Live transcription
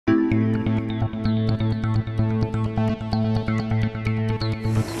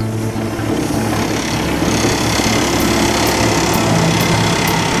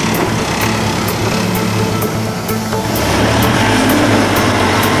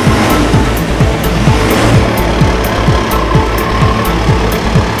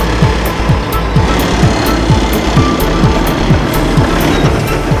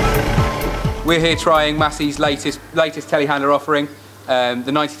We're here trying Massey's latest telehandler offering.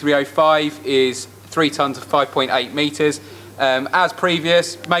 The 9305 is 3 tonnes of 5.8 metres. As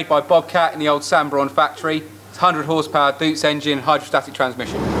previous, made by Bobcat in the old Sambron factory. It's 100 horsepower Dukes engine, hydrostatic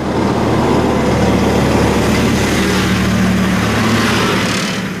transmission.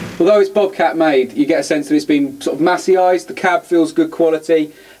 Although it's Bobcat made, you get a sense that it's been sort of Masseyised. The cab feels good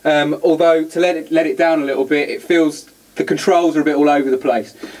quality. Although to let it down a little bit, it feels the controls are a bit all over the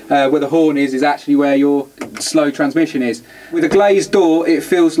place. Where the horn is actually where your slow transmission is. With a glazed door, it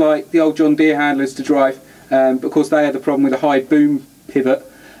feels like the old John Deere handlers to drive. Because they had the problem with a high boom pivot.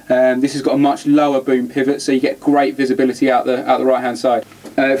 This has got a much lower boom pivot, so you get great visibility out the right hand side.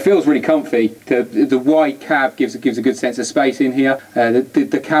 It feels really comfy. The wide cab gives a good sense of space in here.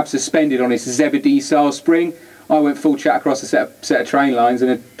 The cab's suspended on this Zebedee style spring. I went full chat across a set of train lines and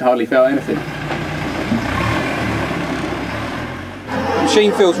it hardly felt anything. The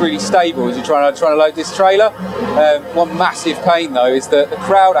machine feels really stable as you're trying to load this trailer. One massive pain though is that the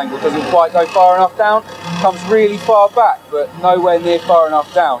crowd angle doesn't quite go far enough down. It comes really far back but nowhere near far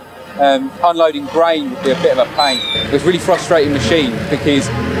enough down. Unloading grain would be a bit of a pain. It's a really frustrating machine because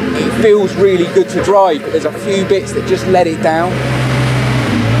it feels really good to drive but there's a few bits that just let it down.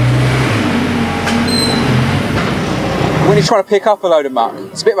 When you're trying to pick up a load of muck,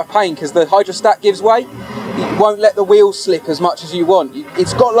 it's a bit of a pain because the hydrostat gives way. It won't let the wheels slip as much as you want.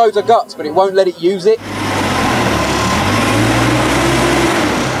 It's got loads of guts, but it won't let it use it.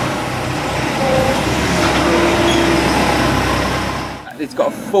 It's got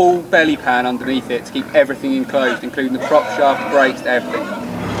a full belly pan underneath it to keep everything enclosed, including the prop shaft, brakes, everything.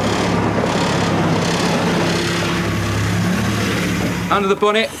 Under the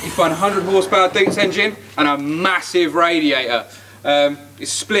bonnet, you find a 100 horsepower Dukes engine and a massive radiator.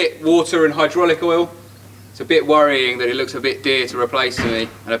 It's split water and hydraulic oil. It's a bit worrying that it looks a bit dear to replace to me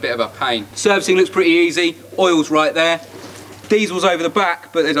and a bit of a pain. Servicing looks pretty easy, oil's right there. Diesel's over the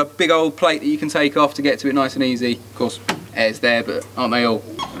back, but there's a big old plate that you can take off to get to it nice and easy. Of course, air's there, but aren't they all?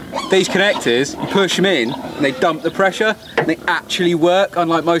 These connectors, you push them in and they dump the pressure and they actually work,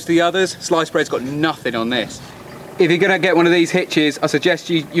 unlike most of the others. Slice spread's got nothing on this. If you're going to get one of these hitches, I suggest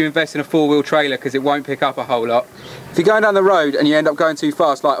you invest in a four-wheel trailer because it won't pick up a whole lot. If you're going down the road and you end up going too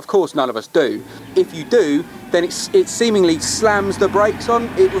fast, like of course none of us do, if you do, then it seemingly slams the brakes on,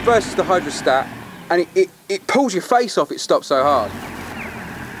 it reverses the hydrostat, and it pulls your face off, it stops so hard.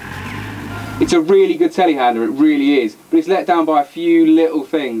 It's a really good telehandler, it really is, but it's let down by a few little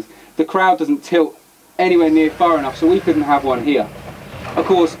things. The crowd doesn't tilt anywhere near far enough, so we couldn't have one here. Of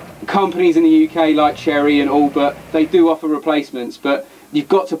course, companies in the UK like Cherry and Allbut, they do offer replacements, but you've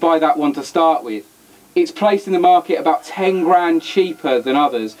got to buy that one to start with. It's placed in the market about 10 grand cheaper than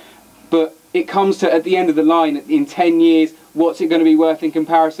others, but it comes to, at the end of the line, in 10 years, what's it going to be worth in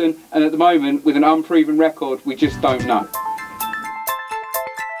comparison? And at the moment, with an unproven record, we just don't know.